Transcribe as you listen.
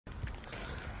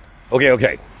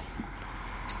Okay.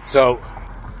 So,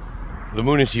 the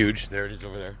moon is huge. There it is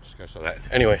over there. Just gotta show that.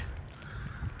 Anyway.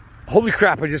 Holy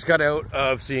crap, I just got out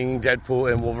of seeing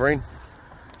Deadpool and Wolverine.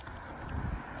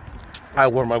 I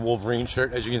wore my Wolverine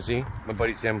shirt, as you can see. My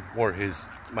buddy Tim wore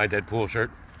my Deadpool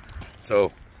shirt.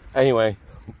 So, anyway,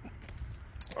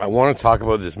 I want to talk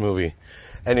about this movie.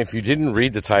 And if you didn't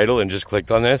read the title and just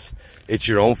clicked on this, it's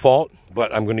your own fault.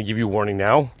 But I'm going to give you a warning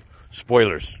now.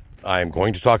 Spoilers. I'm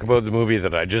going to talk about the movie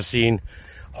that I just seen.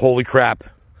 Holy crap.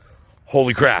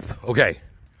 Holy crap. Okay.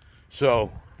 So,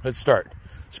 let's start.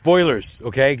 Spoilers.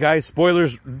 Okay, guys?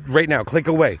 Spoilers right now. Click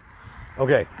away.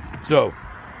 Okay. So,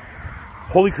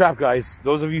 holy crap, guys.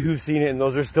 Those of you who've seen it and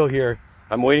those are still here,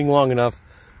 I'm waiting long enough.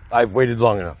 I've waited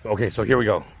long enough. Okay, so here we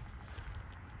go.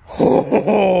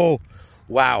 Oh,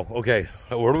 wow. Okay.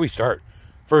 Where do we start?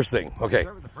 First thing. Okay.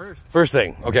 Start with the first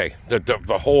thing. Okay.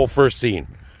 The whole first scene.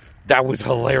 That was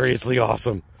hilariously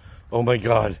awesome. Oh my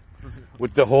God.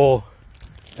 With the whole,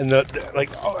 and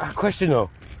question though.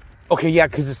 Okay, yeah,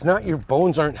 because it's not, your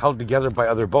bones aren't held together by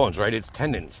other bones, right? It's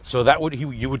tendons. So that would,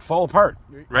 you would fall apart,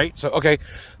 right? So, okay,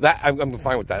 I'm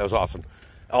fine with that. That was awesome.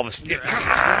 All this, yeah,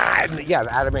 the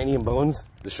adamantium bones,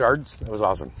 the shards, that was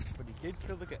awesome. But he did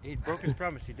kill the guy. He broke his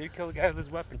promise. He did kill the guy with his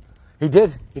weapon. He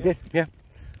did, yeah.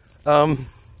 But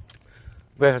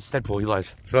it's Deadpool, he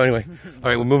lies. So anyway, all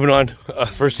right, we're moving on.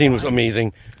 First scene was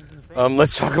amazing.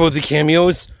 Let's talk about the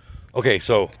cameos. Okay,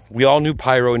 so we all knew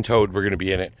Pyro and Toad were going to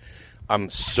be in it. I'm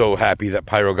so happy that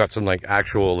Pyro got some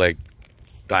actual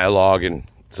dialogue and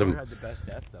some. Toad had the best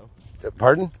death though.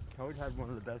 Pardon? Toad had one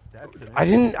of the best deaths.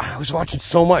 I was watching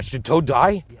so much. Did Toad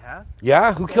die? Yeah.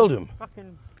 Yeah? Who killed him?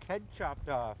 Fucking head chopped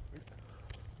off.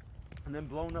 And then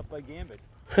blown up by Gambit.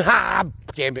 Ha!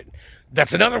 Gambit.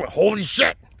 That's another one. Holy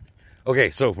shit. Okay,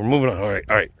 so we're moving on. All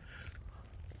right.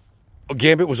 Oh,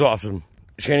 Gambit was awesome.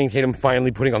 Channing Tatum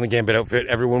finally putting on the Gambit outfit.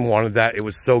 Everyone wanted that. It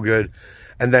was so good.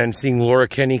 And then seeing Laura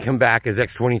Kinney come back as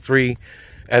X-23.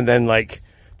 And then, the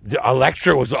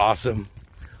Elektra was awesome.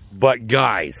 But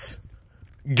guys.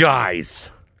 Can't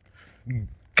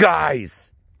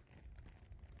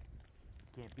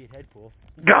beat Deadpool.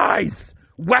 Guys!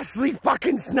 Wesley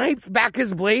fucking Snipes back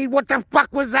as Blade? What the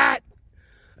fuck was that?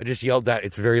 I just yelled that.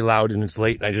 It's very loud and it's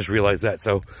late. And I just realized that.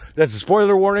 So, that's a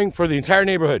spoiler warning for the entire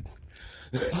neighborhood.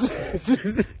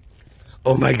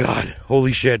 Oh my God.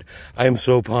 Holy shit. I am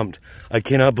so pumped. I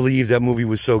cannot believe that movie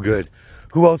was so good.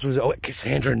 Who else was? Oh,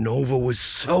 Cassandra Nova was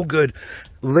so good.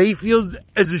 Layfield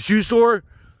as a shoe store?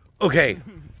 Okay.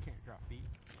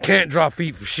 Can't draw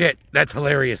feet for shit. That's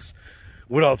hilarious.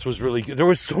 What else was really good? There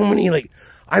was so many,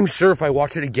 I'm sure if I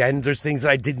watch it again, there's things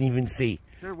that I didn't even see.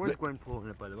 There was Gwenpool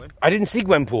in it, by the way. I didn't see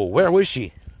Gwenpool. Where was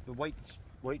she? The white,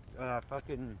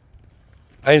 fucking...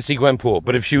 I didn't see Gwenpool,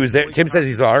 but if she was there, Tim says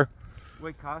he saw her.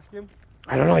 White costume?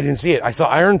 I don't know, I didn't see it. I saw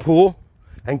Iron Pool,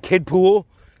 and Kid Pool,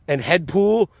 and Head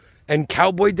Pool, and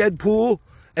Cowboy Deadpool,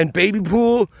 and Baby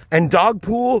Pool, and Dog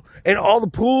Pool, and all the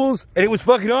pools, and it was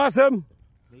fucking awesome.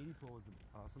 Lady Pool was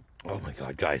awesome. Oh my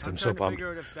God, guys, I'm so pumped.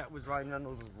 Figure out if that was Ryan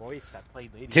Reynolds' voice that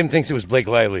played Lady Tim Pool. thinks it was Blake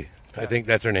Lively. Yeah. I think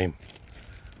that's her name.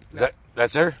 Is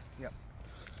that's her? Yeah.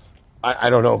 I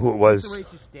don't know who it was. The way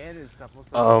she stands and stuff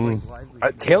looks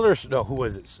like Taylor, no, who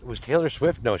was it? Was Taylor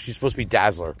Swift? No, she's supposed to be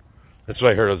Dazzler. That's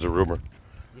what I heard as a rumor.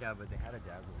 Yeah, but they had a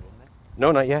Dazzler, didn't they?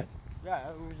 No, not yet. Yeah,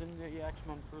 it was in the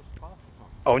X-Men first class.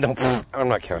 Oh, no, I'm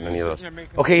not counting any of those.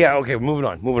 Okay, yeah, okay, moving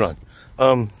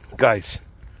on. Guys,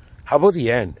 how about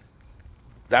the end?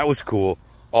 That was cool.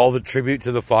 All the tribute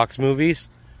to the Fox movies,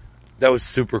 that was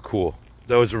super cool.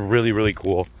 That was really, really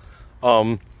cool.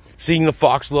 Seeing the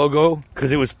Fox logo,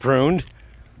 because it was pruned,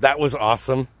 that was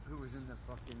awesome. Who was in the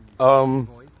fucking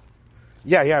voice?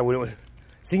 Yeah, when it was,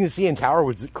 seeing the CN Tower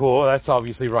was cool. That's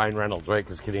obviously Ryan Reynolds, right?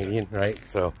 Because Canadian, right?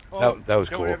 So that was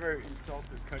cool. Don't ever insult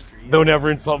this country. Don't ever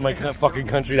insult my fucking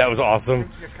country. That was awesome.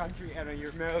 Keep your country out of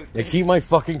your mouth. Yeah, keep my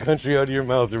fucking country out of your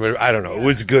mouth or whatever. I don't know. It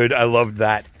was good. I loved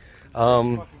that.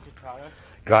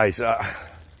 Guys,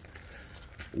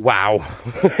 wow.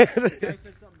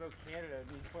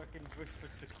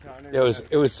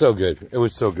 It was so good. It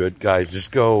was so good, guys.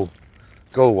 Just go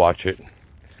watch it.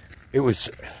 It was.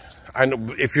 I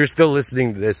know if you're still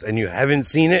listening to this and you haven't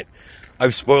seen it,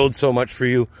 I've spoiled so much for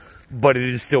you, but it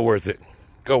is still worth it.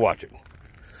 Go watch it.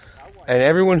 And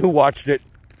everyone who watched it,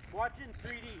 watch it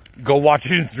in 3D. Go watch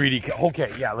it in 3D.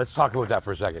 Okay, yeah, let's talk about that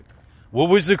for a second. What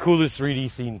was the coolest 3D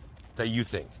scene that you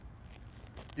think?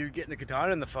 Dude getting the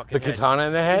katana in the fucking head. Katana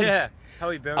in the head? Yeah. How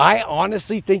he bounced. I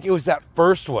honestly think it was that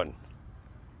first one.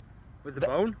 With the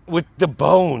bone? With the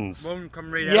bones. Bone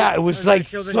come right out. Yeah, it was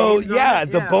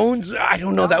the bones. I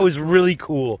don't know. That was really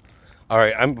cool. All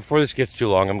right, before this gets too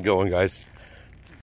long, I'm going, guys.